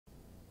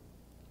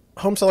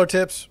home seller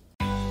tips.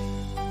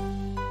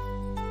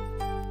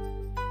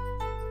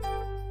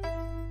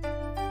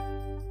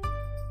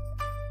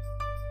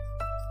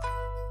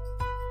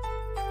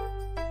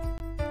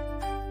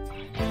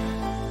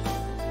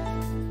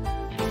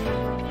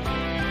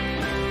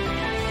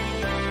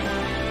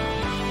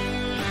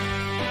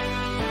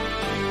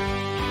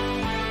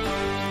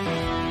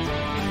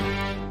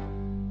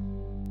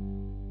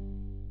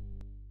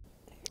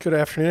 Good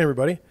afternoon,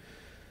 everybody.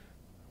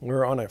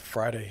 We're on a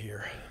Friday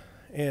here,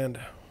 and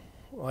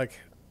like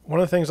one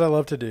of the things I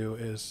love to do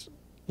is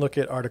look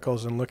at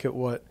articles and look at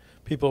what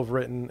people have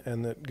written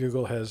and that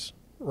Google has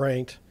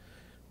ranked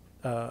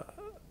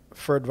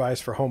for advice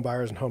for home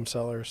buyers and home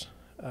sellers,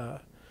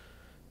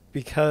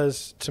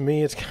 because to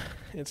me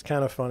it's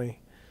kind of funny.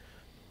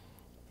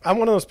 I'm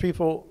one of those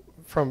people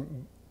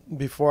from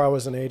before I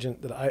was an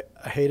agent that I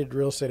hated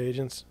real estate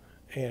agents,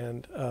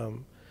 and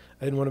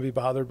I didn't want to be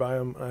bothered by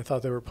them. I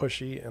thought they were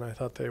pushy, and I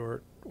thought they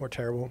were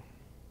terrible.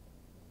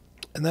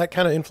 And that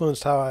kind of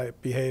influenced how I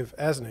behave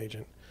as an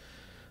agent.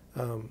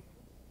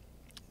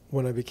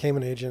 When I became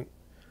an agent,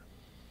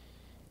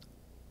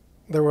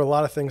 there were a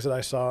lot of things that I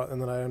saw and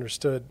that I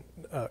understood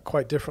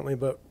quite differently.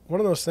 But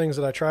one of those things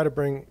that I try to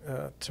bring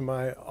to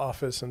my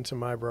office and to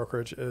my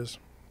brokerage is,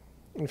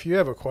 if you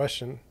have a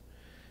question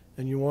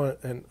and you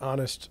want an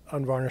honest,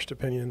 unvarnished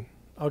opinion,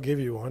 I'll give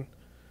you one.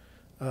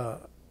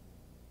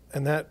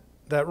 And that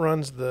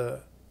runs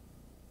the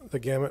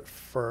gamut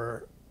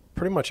for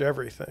pretty much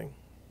everything.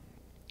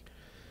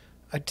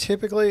 I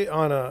typically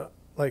on a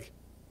I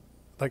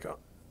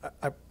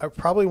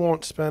probably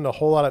won't spend a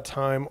whole lot of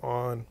time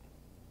on,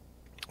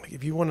 like,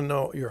 if you want to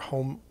know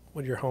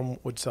what your home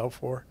would sell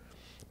for,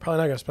 probably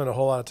not going to spend a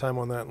whole lot of time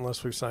on that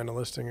unless we've signed a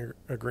listing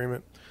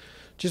agreement,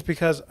 just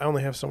because I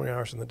only have so many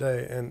hours in the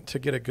day, and to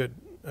get a good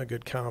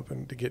comp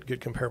and to get good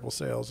comparable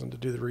sales and to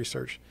do the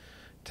research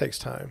takes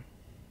time.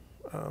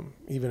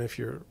 Even if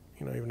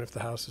the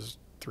house is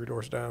 3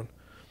 doors down.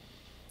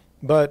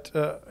 But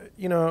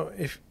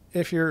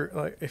if you're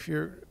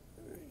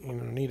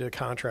need a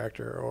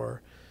contractor,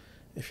 or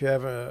if you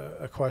have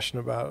a question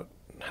about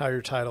how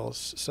your title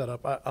is set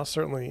up, I'll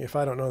certainly, if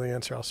I don't know the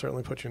answer, I'll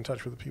certainly put you in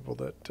touch with the people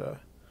that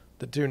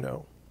do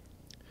know.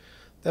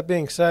 That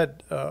being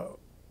said, I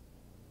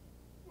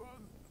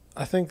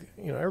think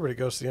everybody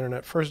goes to the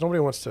internet first. Nobody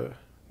wants to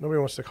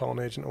call an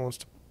agent. No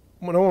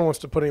one wants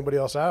to put anybody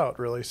else out,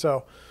 really.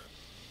 So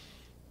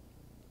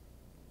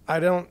I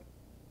don't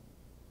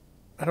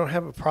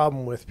have a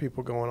problem with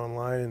people going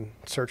online and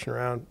searching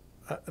around.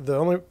 The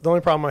only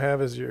problem I have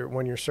is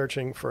when you're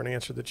searching for an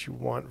answer that you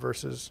want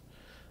versus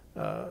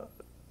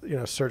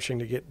searching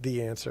to get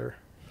the answer.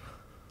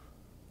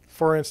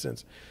 For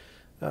instance,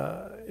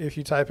 if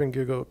you type in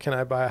Google, "Can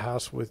I buy a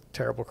house with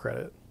terrible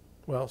credit?"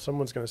 Well,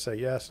 someone's going to say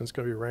yes, and it's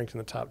going to be ranked in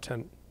the top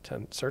 10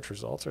 search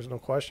results. There's no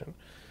question.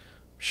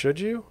 Should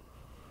you?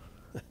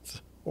 That's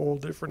a whole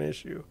different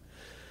issue.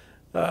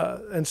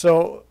 And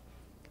so,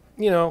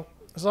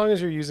 as long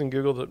as you're using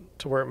Google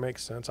to where it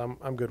makes sense,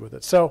 I'm good with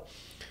it. So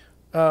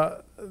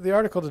the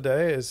article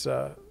today is,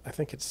 I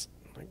think it's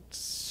like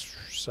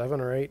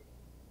 7 or 8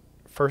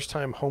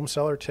 first-time home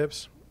seller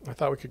tips. I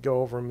thought we could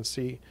go over them and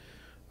see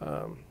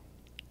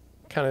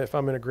kind of if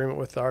I'm in agreement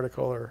with the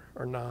article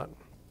or not.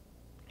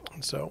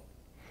 And so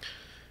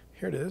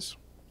here it is.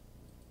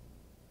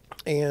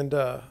 And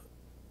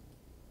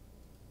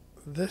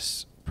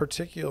this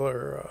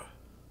particular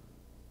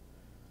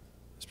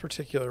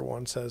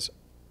one says,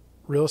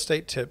 real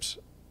estate tips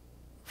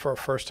for a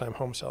first-time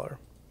home seller.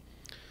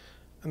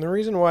 And the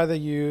reason why they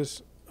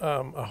use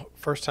a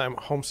first-time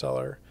home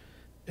seller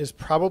is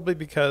probably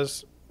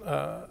because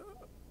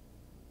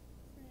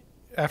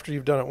after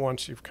you've done it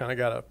once, you've kind of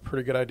got a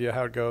pretty good idea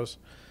how it goes,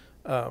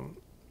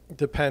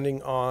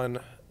 depending on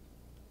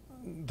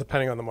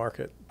the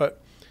market.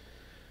 But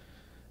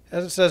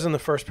as it says in the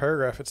first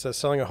paragraph, it says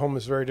selling a home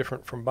is very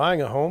different from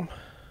buying a home.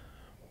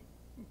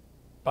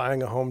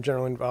 Buying a home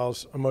generally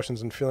involves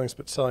emotions and feelings,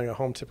 but selling a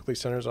home typically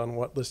centers on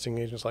what listing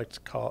agents like to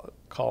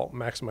call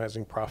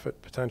maximizing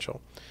profit potential.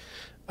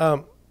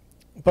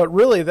 But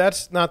really,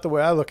 that's not the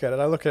way I look at it.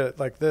 I look at it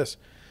like this: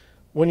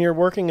 when you're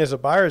working as a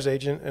buyer's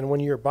agent and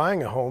when you're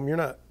buying a home,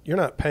 you're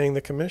not paying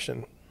the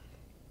commission.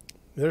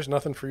 There's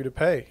nothing for you to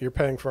pay. You're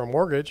paying for a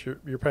mortgage,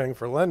 you're paying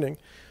for lending,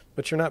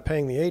 but you're not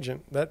paying the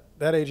agent.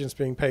 That agent's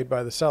being paid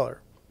by the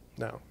seller.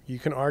 Now, you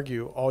can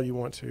argue all you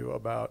want to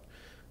about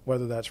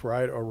whether that's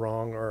right or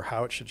wrong or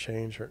how it should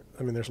change.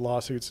 There's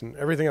lawsuits and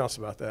everything else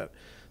about that.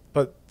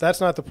 But that's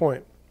not the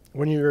point.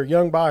 When you're a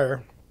young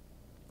buyer,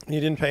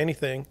 you didn't pay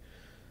anything,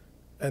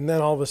 and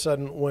then all of a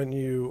sudden when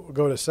you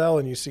go to sell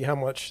and you see how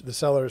much the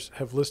sellers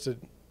have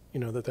listed,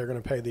 that they're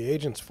going to pay the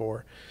agents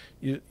for,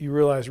 you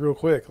realize real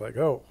quick, like,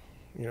 oh,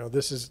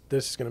 this is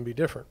going to be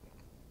different.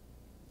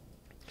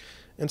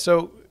 And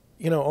so,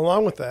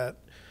 along with that,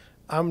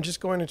 I'm just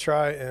going to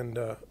try and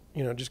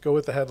just go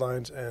with the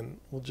headlines, and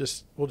we'll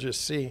just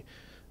see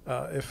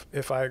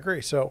if I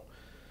agree. So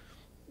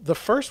the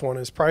first one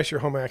is price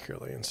your home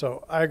accurately, and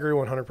so I agree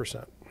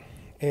 100%.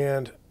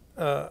 And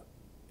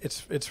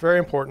it's very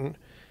important.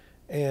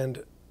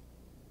 And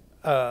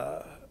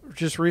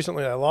just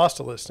recently I lost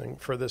a listing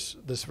for this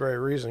very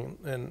reason,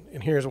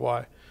 and here's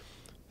why.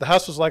 The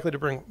house was likely to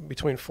bring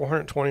between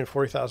 $420,000 and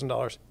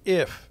 $40,000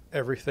 if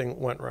everything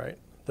went right.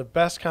 The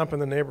best comp in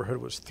the neighborhood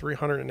was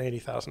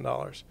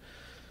 $380,000.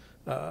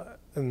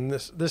 And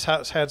this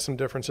house had some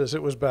differences.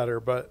 It was better,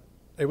 but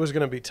it was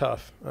going to be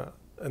tough.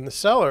 And the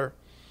seller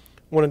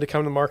wanted to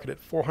come to market at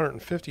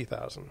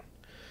 $450,000.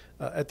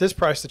 At this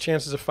price, the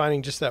chances of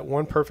finding just that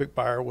one perfect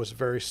buyer was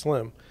very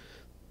slim.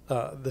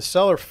 The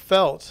seller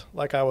felt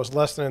like I was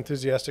less than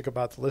enthusiastic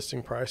about the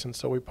listing price, and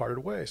so we parted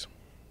ways.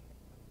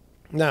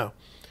 Now,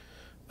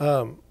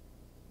 as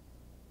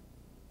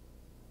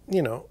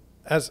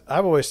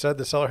I've always said,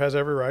 the seller has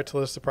every right to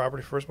list the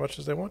property for as much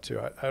as they want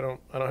to. I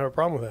don't have a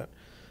problem with that.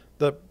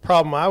 The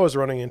problem I was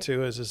running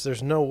into is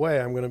there's no way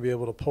I'm going to be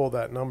able to pull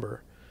that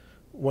number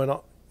when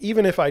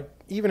even if I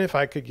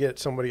could get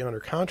somebody under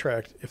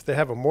contract, if they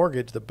have a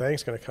mortgage, the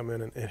bank's going to come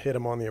in and hit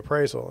them on the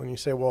appraisal. And you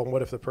say, well,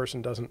 what if the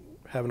person doesn't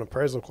have an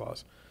appraisal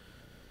clause?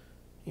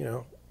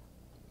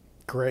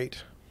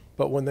 Great.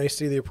 But when they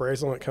see the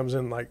appraisal and it comes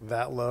in like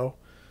that low,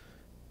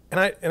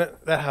 and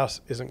that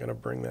house isn't going to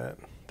bring that.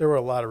 There were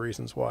a lot of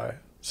reasons why.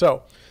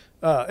 So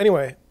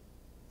anyway,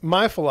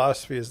 my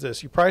philosophy is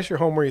this. You price your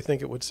home where you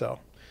think it would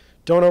sell.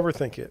 Don't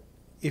overthink it.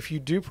 If you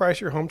do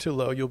price your home too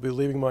low, you'll be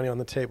leaving money on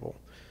the table.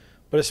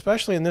 But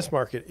especially in this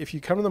market, if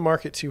you come to the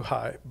market too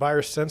high,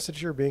 buyers sense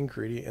that you're being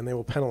greedy and they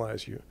will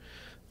penalize you.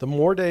 The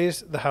more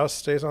days the house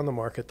stays on the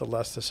market, the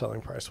less the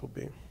selling price will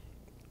be.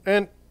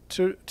 And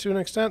to an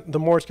extent, the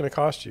more it's going to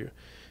cost you.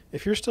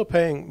 If you're still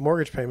paying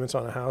mortgage payments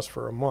on a house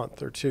for a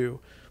month or two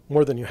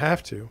more than you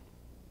have to,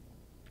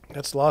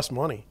 that's lost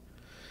money.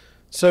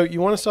 So you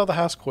want to sell the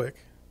house quick.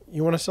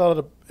 You want to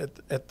sell it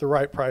at the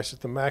right price, at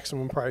the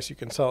maximum price you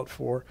can sell it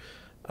for.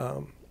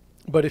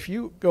 But if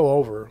you go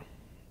over,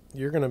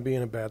 you're going to be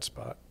in a bad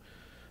spot.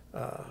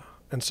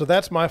 And so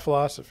that's my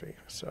philosophy.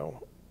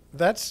 So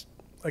that's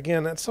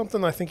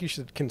something I think you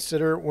should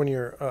consider when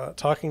you're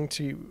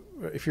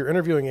if you're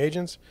interviewing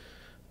agents.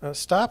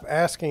 Stop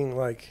asking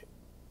like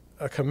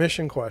a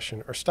commission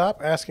question, or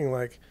stop asking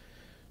like,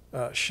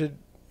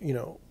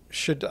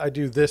 should I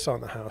do this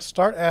on the house?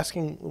 Start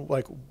asking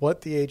like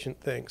what the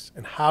agent thinks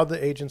and how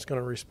the agent's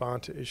going to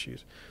respond to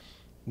issues,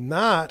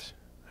 not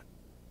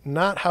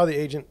how the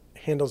agent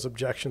handles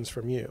objections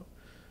from you.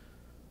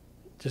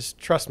 Just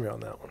trust me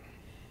on that one.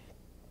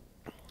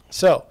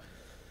 So,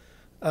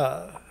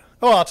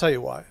 I'll tell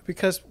you why.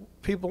 Because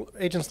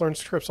agents learn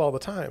scripts all the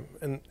time,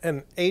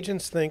 and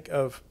agents think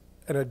of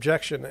an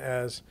objection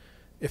as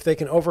if they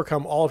can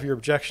overcome all of your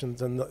objections,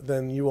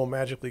 then you will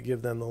magically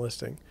give them the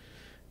listing.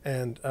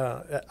 And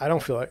I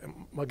don't feel like,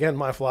 again,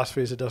 my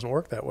philosophy is it doesn't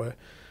work that way.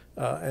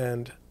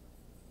 And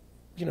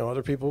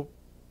other people,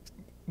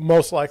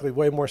 most likely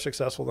way more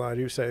successful than I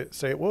do,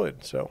 say it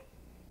would. So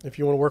if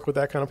you want to work with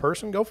that kind of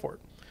person, go for it.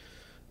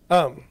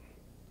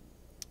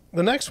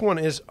 The next one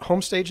is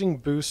home staging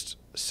boosts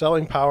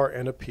selling power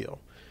and appeal.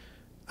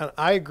 And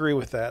I agree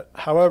with that.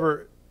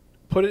 However,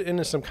 put it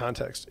into some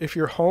context. If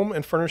your home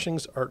and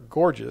furnishings are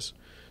gorgeous,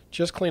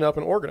 just clean up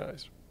and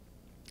organize.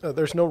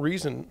 There's no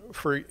reason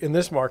in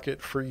this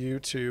market for you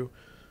to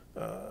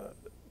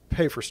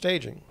pay for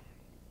staging.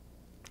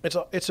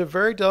 It's a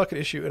very delicate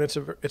issue, and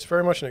it's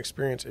very much an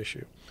experience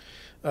issue.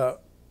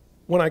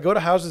 When I go to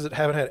houses that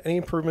haven't had any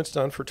improvements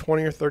done for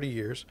 20 or 30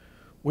 years,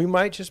 we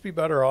might just be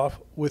better off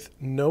with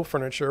no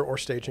furniture or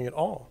staging at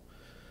all.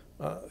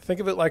 Think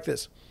of it like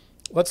this.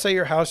 Let's say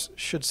your house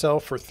should sell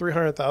for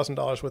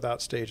 $300,000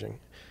 without staging,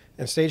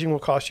 and staging will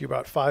cost you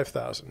about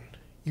 $5,000.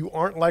 You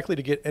aren't likely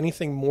to get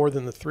anything more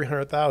than the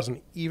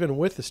 $300,000 even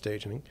with the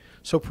staging,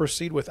 so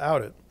proceed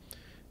without it.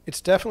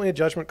 It's definitely a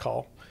judgment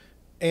call,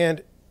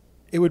 and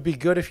it would be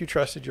good if you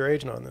trusted your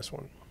agent on this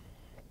one.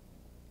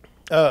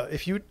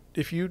 If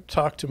you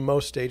talk to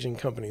most staging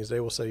companies, they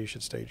will say you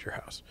should stage your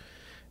house.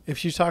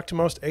 If you talk to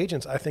most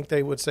agents, I think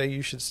they would say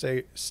you should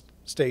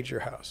stage your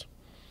house.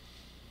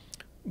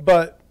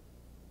 But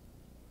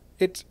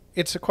it's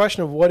a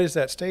question of what is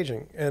that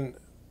staging, and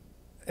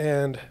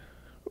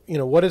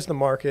what is the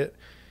market,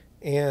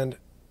 and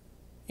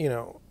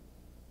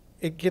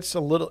it gets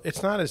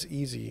it's not as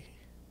easy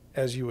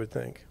as you would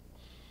think.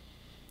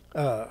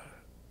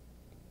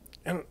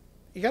 And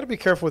you got to be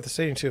careful with the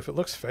staging too. If it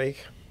looks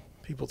fake,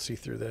 people see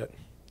through that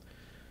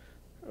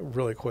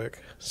really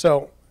quick.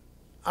 So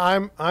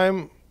I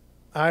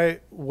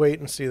wait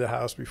and see the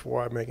house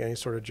before I make any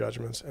sort of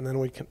judgments, and then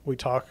we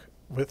talk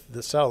with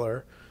the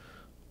seller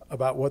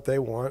about what they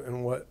want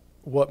and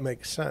what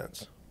makes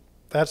sense.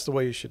 That's the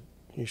way you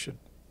should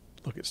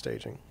look at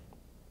staging.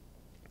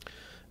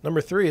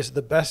 Number 3 is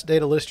the best day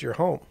to list your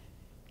home.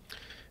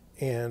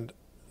 And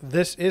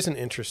this is an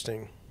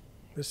interesting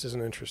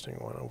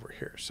one over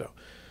here. So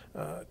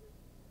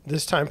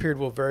this time period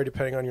will vary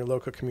depending on your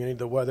local community,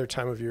 the weather,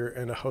 time of year,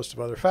 and a host of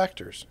other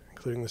factors,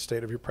 including the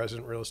state of your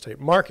present real estate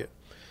market.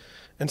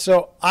 And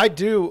so I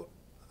do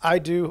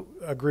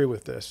agree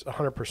with this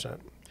 100%.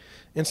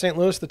 In St.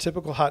 Louis, the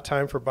typical hot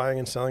time for buying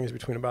and selling is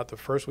between about the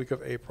first week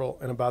of April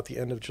and about the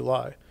end of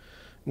July.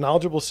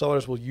 Knowledgeable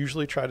sellers will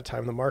usually try to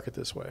time the market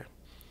this way.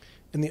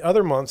 In the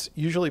other months,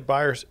 usually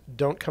buyers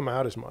don't come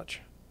out as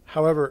much.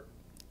 However,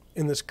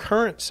 in this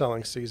current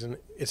selling season,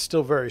 it's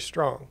still very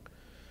strong.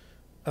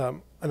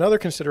 Another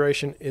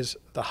consideration is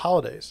the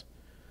holidays.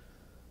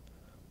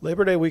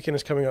 Labor Day weekend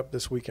is coming up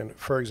this weekend,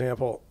 for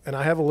example, and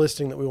I have a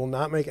listing that we will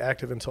not make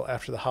active until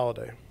after the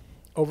holiday.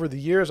 Over the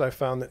years, I've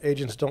found that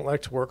agents don't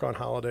like to work on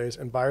holidays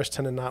and buyers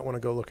tend to not want to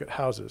go look at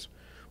houses,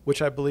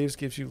 which I believe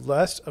gives you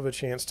less of a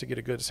chance to get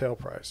a good sale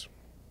price.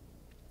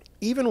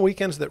 Even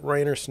weekends that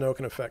rain or snow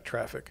can affect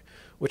traffic,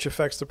 which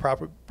affects the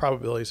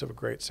probabilities of a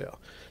great sale.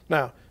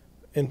 Now,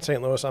 in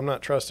St. Louis, I'm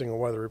not trusting a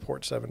weather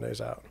report 7 days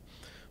out.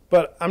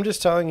 But I'm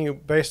just telling you,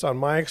 based on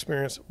my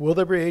experience, will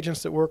there be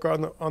agents that work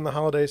on the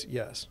holidays?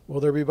 Yes.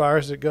 Will there be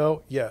buyers that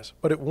go? Yes.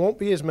 But it won't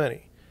be as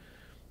many.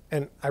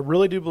 And I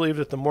really do believe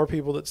that the more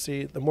people that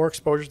see, the more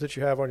exposure that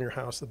you have on your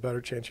house, the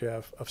better chance you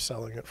have of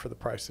selling it for the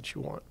price that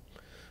you want.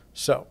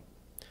 So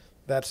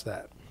that's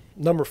that.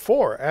 Number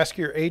 4, ask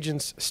your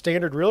agent's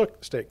standard real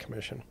estate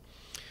commission.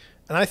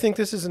 And I think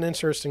this is an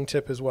interesting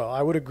tip as well.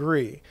 I would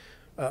agree.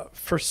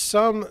 For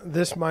some,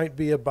 this might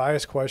be a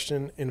bias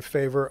question in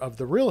favor of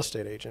the real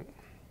estate agent.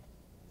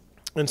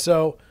 And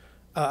so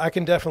I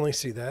can definitely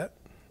see that,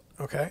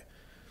 okay?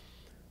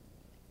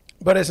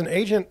 But as an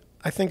agent,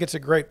 I think it's a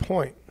great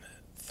point.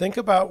 Think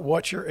about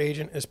what your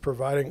agent is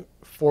providing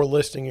for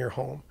listing your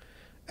home.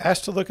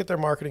 Ask to look at their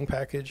marketing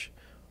package.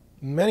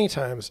 Many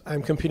times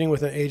I'm competing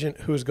with an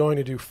agent who is going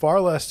to do far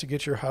less to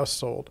get your house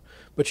sold,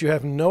 but you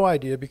have no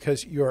idea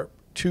because you're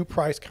too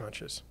price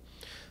conscious.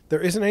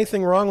 There isn't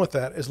anything wrong with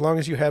that as long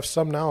as you have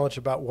some knowledge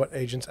about what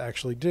agents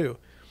actually do.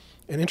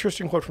 An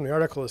interesting quote from the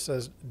article, it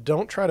says,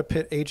 don't try to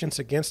pit agents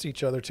against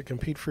each other to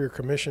compete for your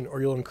commission or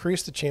you'll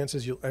increase the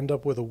chances you'll end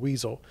up with a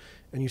weasel,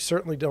 and you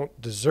certainly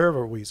don't deserve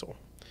a weasel.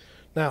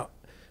 Now,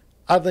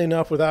 oddly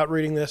enough, without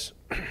reading this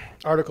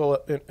article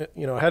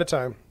ahead of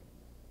time,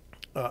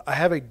 I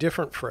have a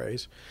different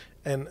phrase,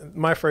 and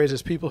my phrase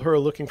is people who are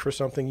looking for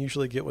something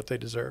usually get what they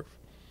deserve.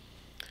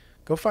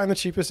 Go find the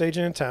cheapest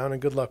agent in town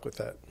and good luck with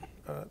that.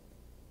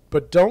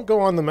 But don't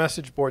go on the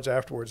message boards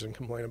afterwards and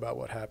complain about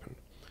what happened.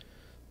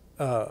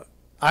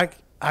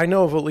 I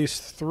know of at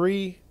least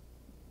 3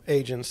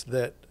 agents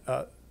that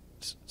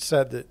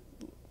said that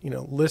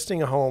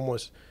listing a home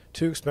was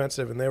too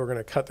expensive and they were going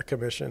to cut the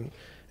commission,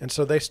 and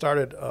so they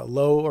started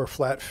low or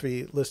flat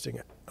fee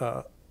listing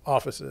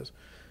offices.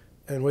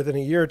 And within a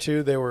year or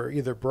two, they were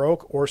either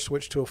broke or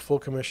switched to a full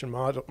commission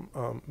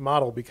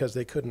model because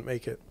they couldn't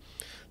make it.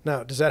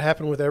 Now, does that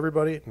happen with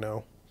everybody?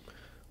 No,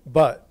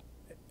 but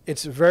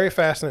it's very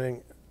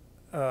fascinating.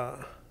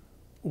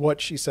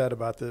 What she said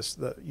about this,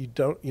 that you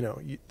don't,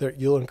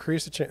 you'll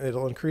increase the chance,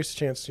 it'll increase the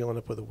chances you'll end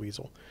up with a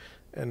weasel.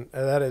 And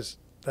that is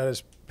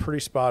pretty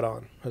spot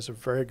on. That's a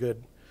very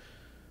good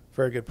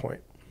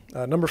point.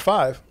 Number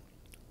 5,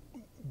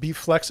 be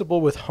flexible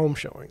with home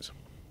showings.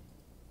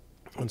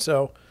 And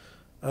so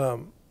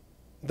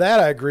that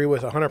I agree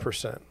with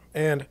 100%.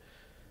 And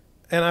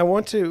I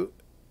want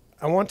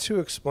to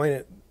explain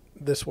it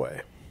this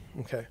way.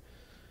 Okay.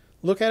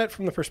 Look at it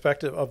from the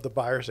perspective of the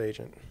buyer's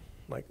agent.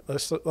 Like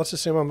let's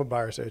assume I'm a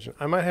buyer's agent.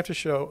 I might have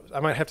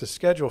to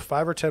schedule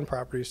 5 or 10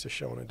 properties to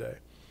show in a day.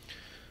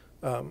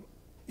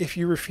 If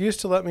you refuse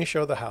to let me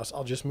show the house,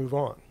 I'll just move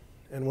on.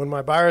 And when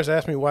my buyers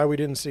ask me why we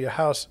didn't see a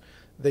house,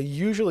 they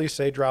usually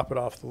say drop it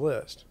off the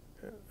list.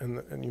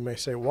 And you may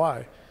say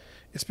why?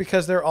 It's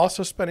because they're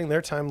also spending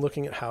their time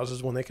looking at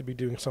houses when they could be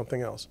doing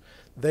something else.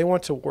 They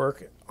want to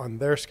work on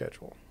their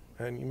schedule.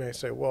 And you may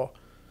say, well,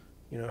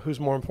 who's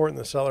more important,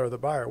 the seller or the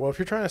buyer? Well, if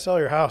you're trying to sell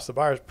your house, the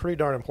buyer is pretty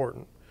darn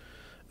important.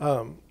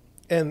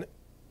 And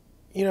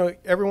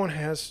everyone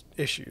has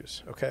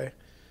issues, okay?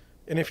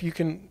 And if you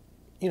can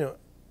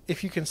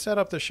set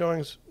up the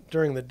showings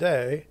during the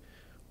day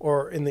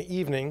or in the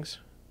evenings,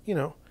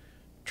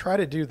 try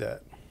to do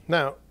that.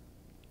 Now,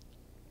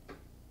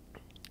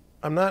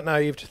 I'm not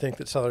naive to think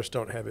that sellers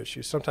don't have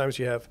issues. Sometimes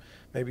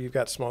maybe you've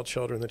got small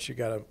children that you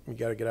gotta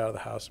get out of the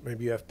house.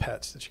 Maybe you have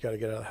pets that you gotta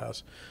get out of the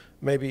house.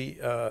 Maybe,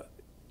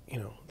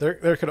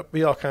 there could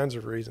be all kinds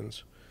of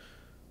reasons.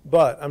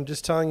 But I'm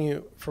just telling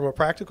you, from a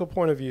practical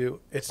point of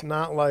view, it's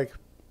not like,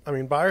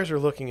 buyers are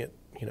looking at,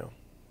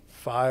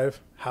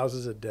 5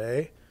 houses a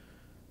day.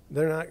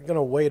 They're not going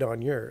to wait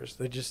on yours.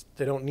 They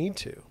don't need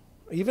to,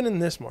 even in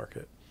this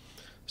market.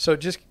 So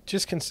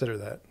just consider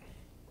that.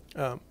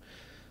 And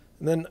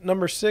then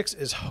number 6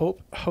 is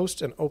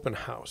host an open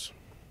house.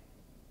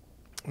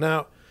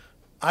 Now,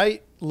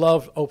 I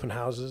love open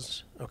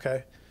houses,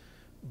 okay?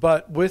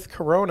 But with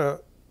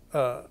Corona,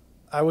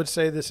 I would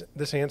say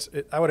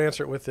I would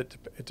answer it with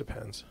it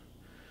depends.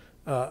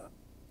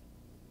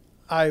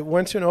 I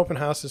went to an open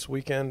house this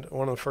weekend,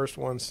 one of the first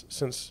ones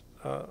since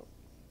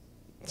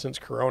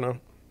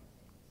Corona,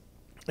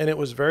 and it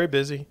was very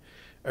busy.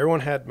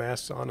 Everyone had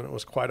masks on, and it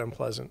was quite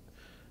unpleasant.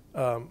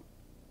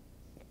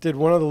 Did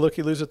one of the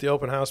looky-loos at the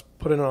open house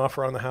put in an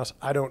offer on the house?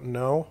 I don't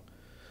know.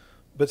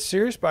 But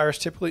serious buyers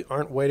typically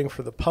aren't waiting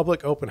for the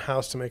public open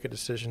house to make a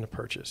decision to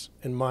purchase,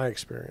 in my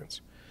experience.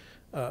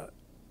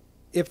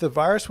 If the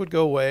virus would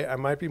go away, I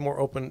might be more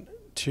open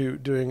to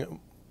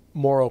doing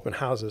more open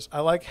houses.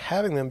 I like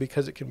having them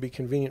because it can be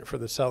convenient for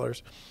the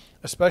sellers,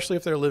 especially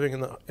if they're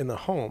living in the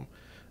home.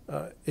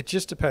 It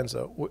just depends,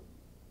 though.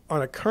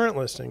 On a current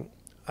listing,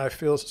 I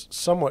feel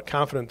somewhat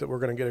confident that we're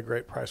going to get a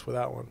great price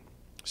without one.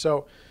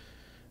 So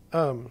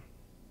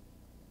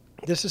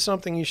this is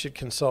something you should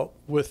consult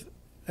with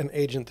an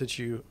agent that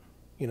you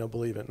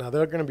believe in. Now,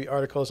 there are going to be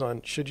articles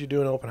on should you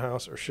do an open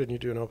house or shouldn't you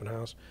do an open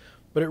house,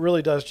 but it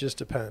really does just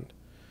depend.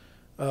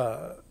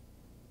 You'll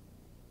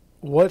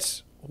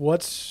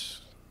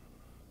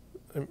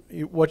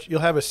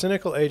have a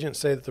cynical agent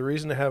say that the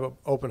reason to have an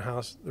open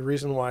house, the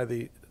reason why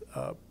the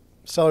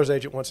seller's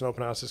agent wants an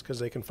open house is because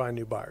they can find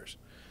new buyers.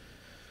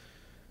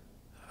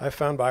 I've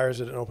found buyers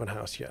at an open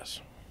house,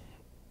 yes.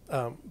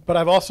 But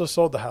I've also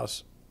sold the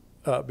house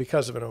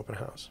because of an open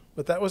house.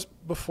 But that was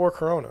before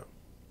Corona.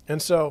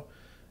 And so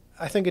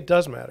I think it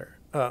does matter.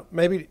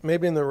 Maybe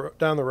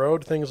down the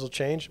road things will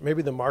change.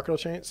 Maybe the market will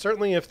change.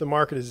 Certainly if the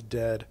market is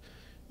dead,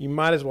 you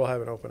might as well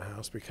have an open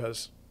house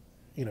because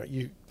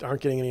you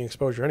aren't getting any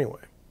exposure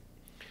anyway.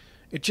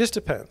 It just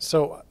depends.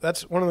 So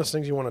that's one of those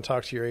things you want to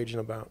talk to your agent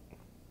about.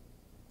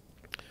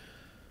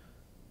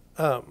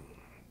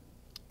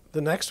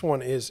 The next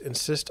one is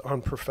insist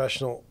on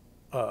professional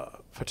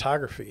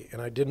photography,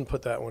 and I didn't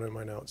put that one in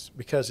my notes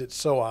because it's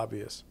so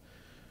obvious.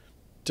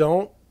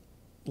 Don't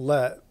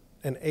let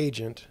an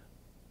agent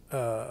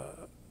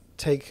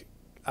take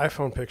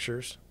iPhone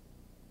pictures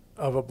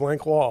of a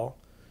blank wall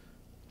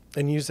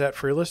and use that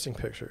for your listing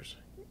pictures.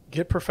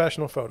 Get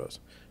professional photos.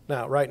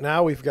 Now, right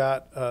now we've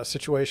got a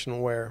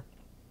situation where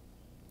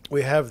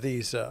we have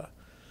these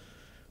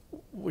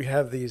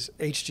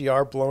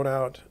HDR blown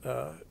out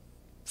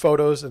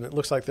photos, and it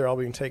looks like they're all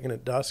being taken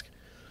at dusk.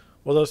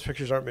 Well, those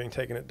pictures aren't being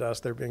taken at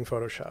dusk; they're being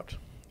photoshopped.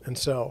 And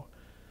so,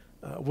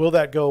 will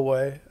that go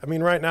away? I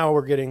mean, right now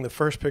we're getting the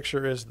first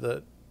picture is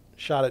the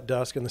shot at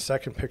dusk, and the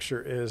second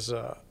picture is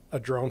a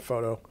drone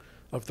photo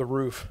of the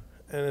roof,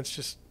 and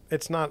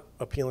it's not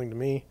appealing to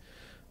me.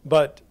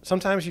 But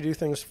sometimes you do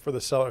things for the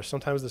seller.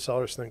 Sometimes the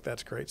sellers think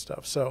that's great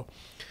stuff. So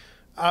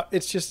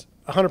it's just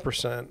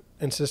 100%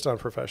 insist on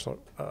professional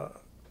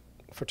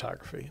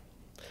photography.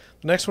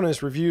 The next one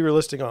is review your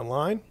listing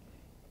online.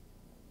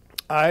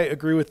 I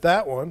agree with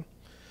that one,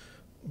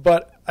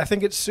 but I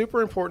think it's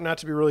super important not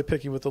to be really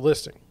picky with the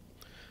listing.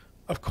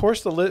 Of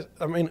course,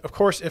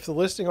 if the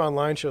listing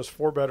online shows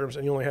 4 bedrooms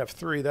and you only have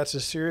 3, that's a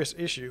serious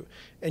issue,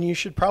 and you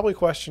should probably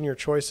question your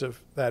choice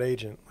of that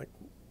agent. Like,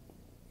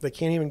 they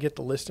can't even get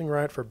the listing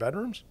right for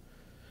bedrooms.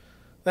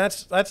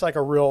 That's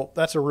a real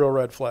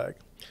red flag.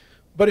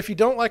 But if you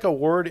don't like a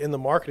word in the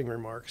marketing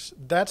remarks,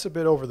 that's a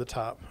bit over the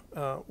top.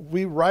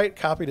 We write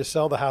copy to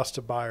sell the house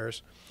to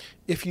buyers.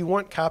 If you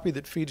want copy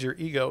that feeds your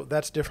ego,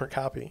 that's different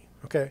copy.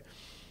 Okay,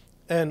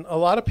 and a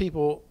lot of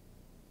people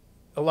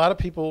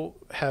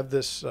have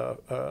this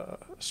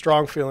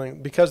strong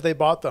feeling because they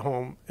bought the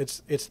home,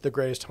 it's the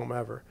greatest home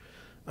ever.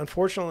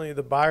 Unfortunately,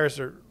 the buyers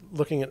are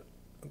looking at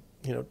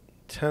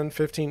 10,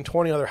 15,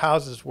 20 other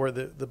houses where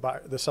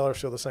the sellers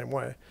feel the same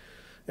way.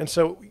 And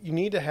so you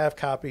need to have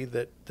copy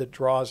that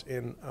draws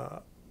in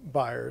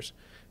buyers,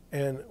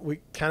 and we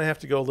kind of have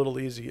to go a little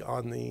easy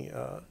on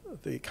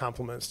the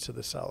compliments to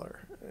the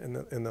seller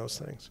in those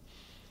things.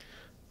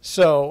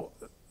 So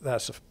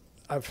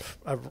I've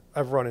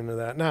run into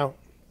that. Now,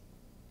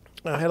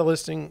 I had a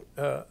listing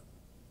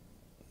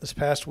this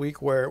past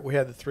week where we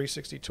had the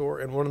 360 tour,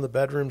 and one of the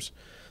bedrooms,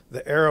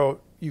 the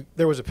arrow,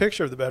 there was a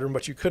picture of the bedroom,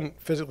 but you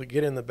couldn't physically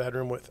get in the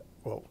bedroom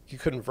you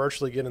couldn't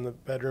virtually get in the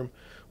bedroom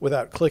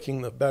without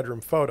clicking the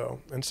bedroom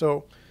photo. And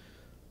so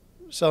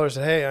seller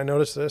said, "Hey, I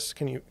noticed this.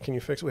 Can you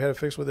fix it?" We had it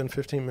fixed within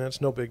 15 minutes.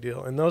 No big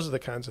deal. And those are the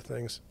kinds of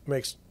things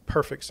makes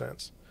perfect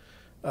sense.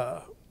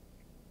 To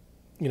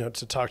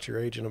talk to your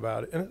agent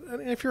about it.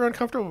 And if you're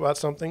uncomfortable about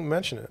something,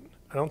 mention it.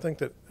 I don't think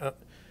that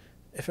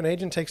if an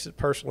agent takes it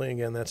personally,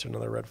 again, that's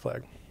another red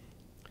flag.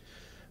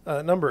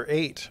 Number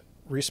 8,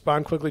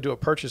 respond quickly to a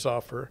purchase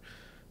offer.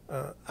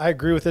 I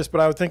agree with this,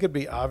 but I would think it'd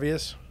be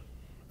obvious.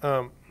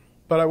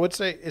 But I would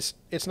say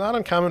it's not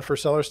uncommon for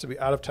sellers to be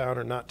out of town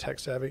or not tech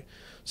savvy.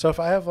 So if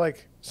I have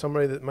like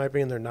somebody that might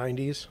be in their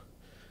 90s,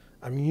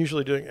 I'm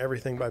usually doing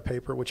everything by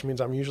paper, which means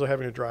I'm usually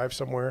having to drive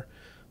somewhere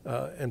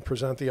and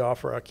present the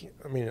offer.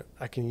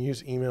 I can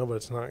use email, but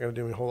it's not going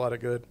to do me a whole lot of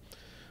good.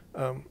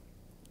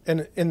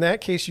 And in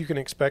that case, you can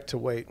expect to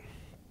wait.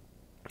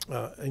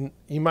 And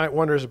you might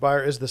wonder as a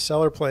buyer, is the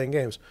seller playing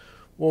games?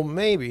 Well,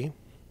 maybe,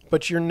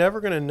 but you're never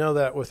going to know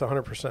that with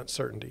 100%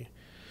 certainty.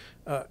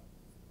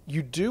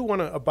 You do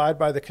want to abide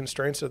by the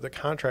constraints of the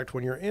contract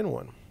when you're in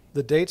one.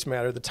 The dates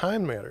matter, the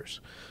time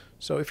matters.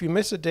 So if you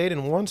miss a date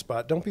in one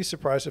spot, don't be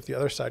surprised if the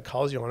other side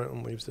calls you on it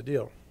and leaves the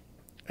deal.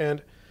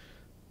 And,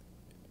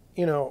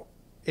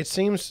 it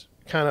seems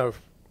kind of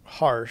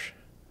harsh.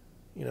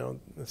 It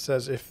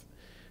says if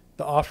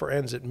the offer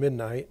ends at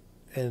midnight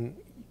and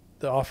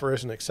the offer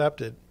isn't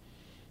accepted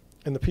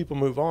and the people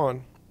move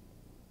on,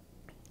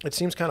 it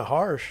seems kind of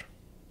harsh.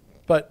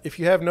 But if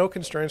you have no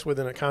constraints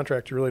within a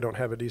contract, you really don't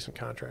have a decent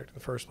contract in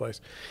the first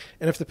place.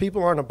 And if the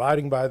people aren't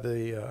abiding by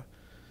the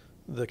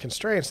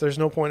constraints, there's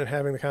no point in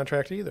having the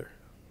contract either.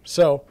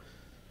 So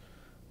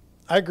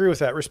I agree with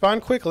that.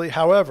 Respond quickly.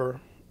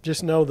 However,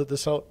 just know that the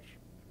seller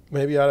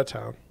may be out of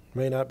town,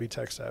 may not be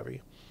tech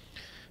savvy.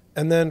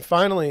 And then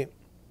finally,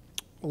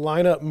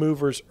 line up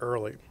movers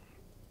early.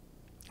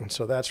 And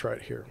so that's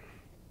right here.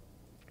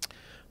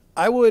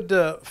 I would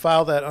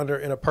file that under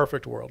in a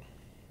perfect world.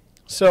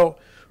 So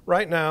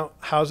right now,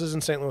 houses in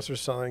St. Louis are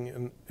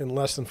selling in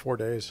less than 4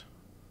 days.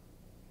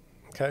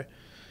 Okay.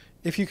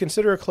 If you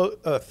consider a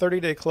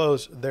 30-day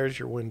close, there's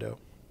your window.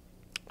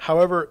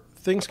 However,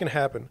 things can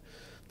happen.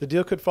 The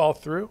deal could fall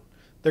through.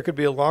 There could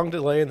be a long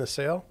delay in the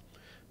sale.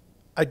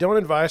 I don't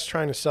advise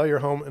trying to sell your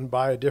home and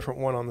buy a different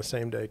one on the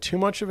same day. Too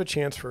much of a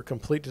chance for a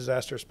complete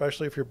disaster,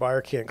 especially if your buyer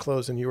can't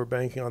close and you were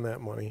banking on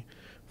that money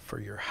for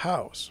your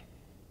house.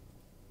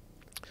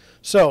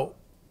 So,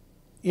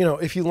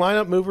 if you line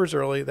up movers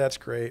early, that's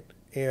great.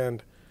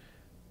 And,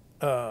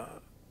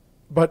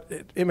 but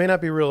it may not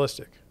be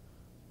realistic.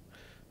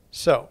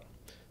 So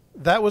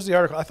that was the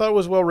article. I thought it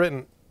was well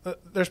written.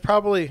 There's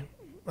probably,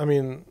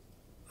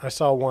 I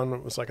saw one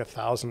that was like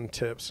 1,000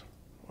 tips.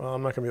 Well,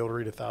 I'm not going to be able to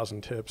read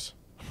 1,000 tips.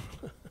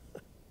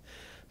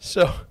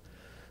 So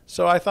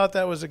I thought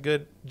that was a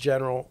good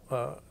general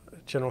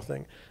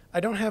thing. I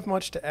don't have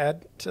much to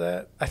add to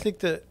that. I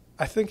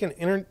think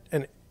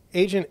an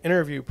agent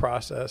interview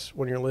process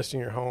when you're listing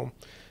your home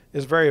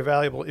is very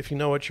valuable if you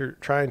know what you're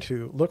trying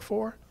to look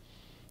for.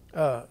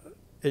 The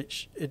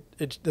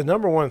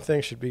number one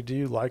thing should be, do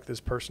you like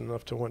this person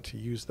enough to want to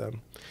use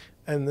them?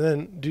 And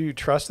then, do you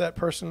trust that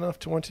person enough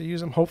to want to use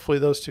them? Hopefully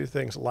those two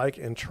things, like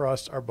and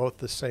trust, are both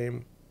the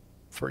same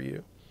for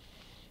you.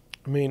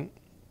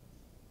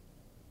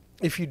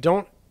 If you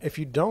don't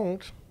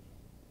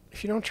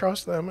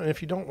trust them, and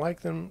if you don't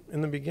like them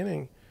in the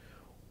beginning,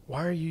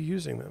 why are you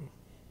using them?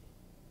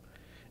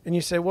 And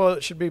you say, well,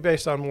 it should be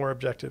based on more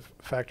objective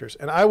factors.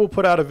 And I will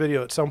put out a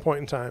video at some point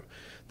in time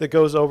that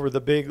goes over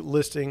the big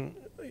listing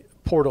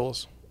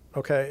portals,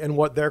 okay, and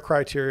what their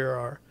criteria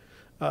are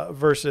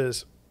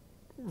versus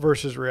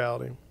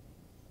reality.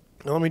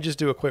 Now, let me just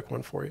do a quick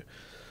one for you.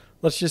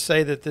 Let's just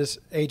say that this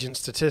agent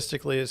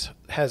statistically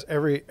has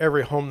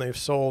every home they've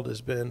sold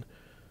has been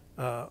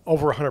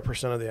over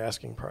 100% of the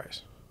asking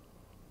price.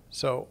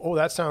 So,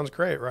 that sounds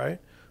great, right?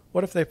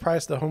 What if they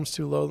priced the homes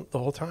too low the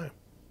whole time?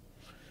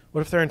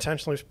 What if they're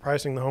intentionally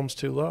pricing the homes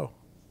too low?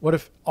 What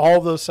if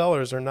all those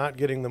sellers are not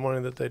getting the money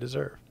that they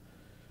deserve?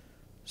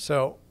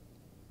 So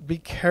be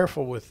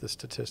careful with the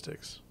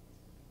statistics.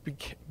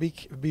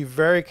 Be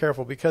very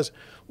careful, because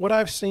what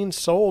I've seen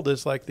sold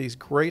is like these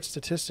great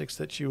statistics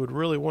that you would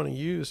really want to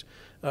use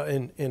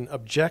in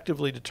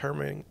objectively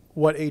determining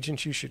what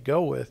agents you should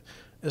go with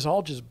is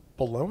all just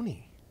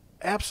baloney,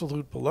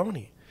 absolute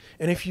baloney.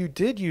 And if you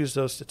did use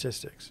those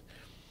statistics,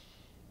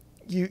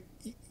 you'd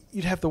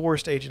have the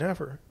worst agent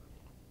ever.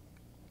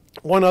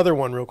 One other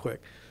one real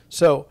quick.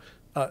 So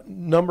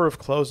number of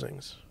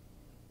closings,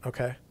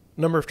 okay?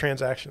 Number of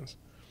transactions.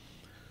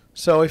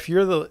 So if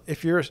you're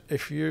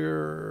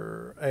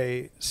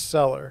a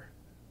seller,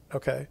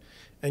 okay,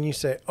 and you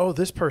say,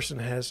 this person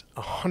has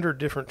 100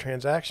 different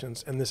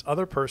transactions and this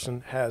other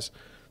person has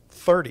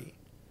 30.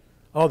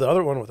 The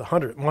other one with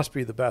 100 must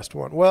be the best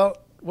one. Well,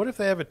 what if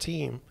they have a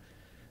team?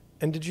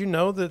 And did you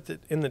know that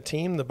in the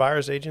team, the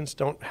buyer's agents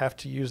don't have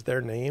to use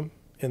their name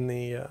in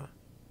the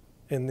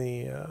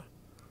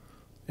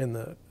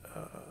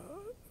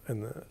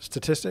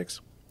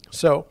statistics?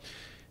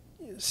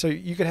 So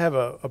you could have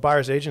a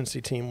buyer's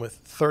agency team with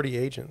 30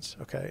 agents,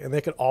 okay, and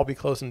they could all be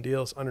closing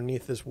deals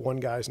underneath this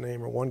one guy's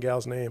name or one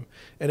gal's name,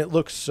 and it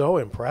looks so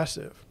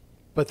impressive,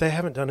 but they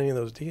haven't done any of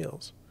those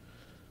deals.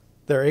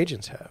 Their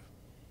agents have.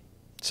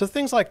 So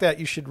things like that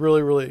you should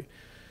really, really,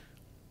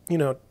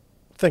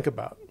 think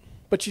about.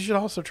 But you should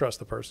also trust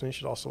the person. You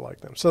should also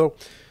like them. So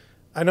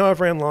I know I've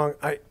ran long.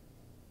 I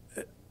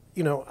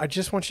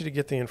just want you to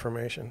get the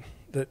information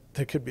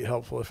that could be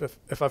helpful.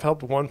 If I've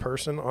helped one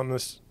person on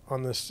this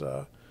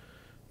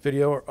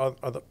video or on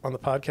the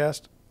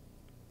podcast,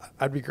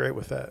 I'd be great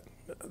with that.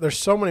 There's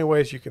so many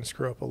ways you can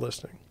screw up a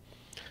listing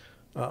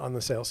on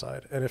the sales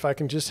side. And if I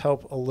can just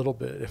help a little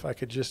bit, if I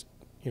could just,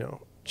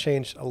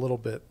 change a little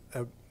bit,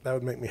 that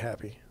would make me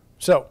happy.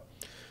 So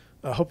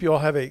I hope you all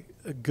have a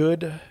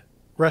good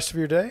rest of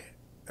your day,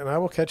 and I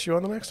will catch you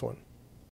on the next one.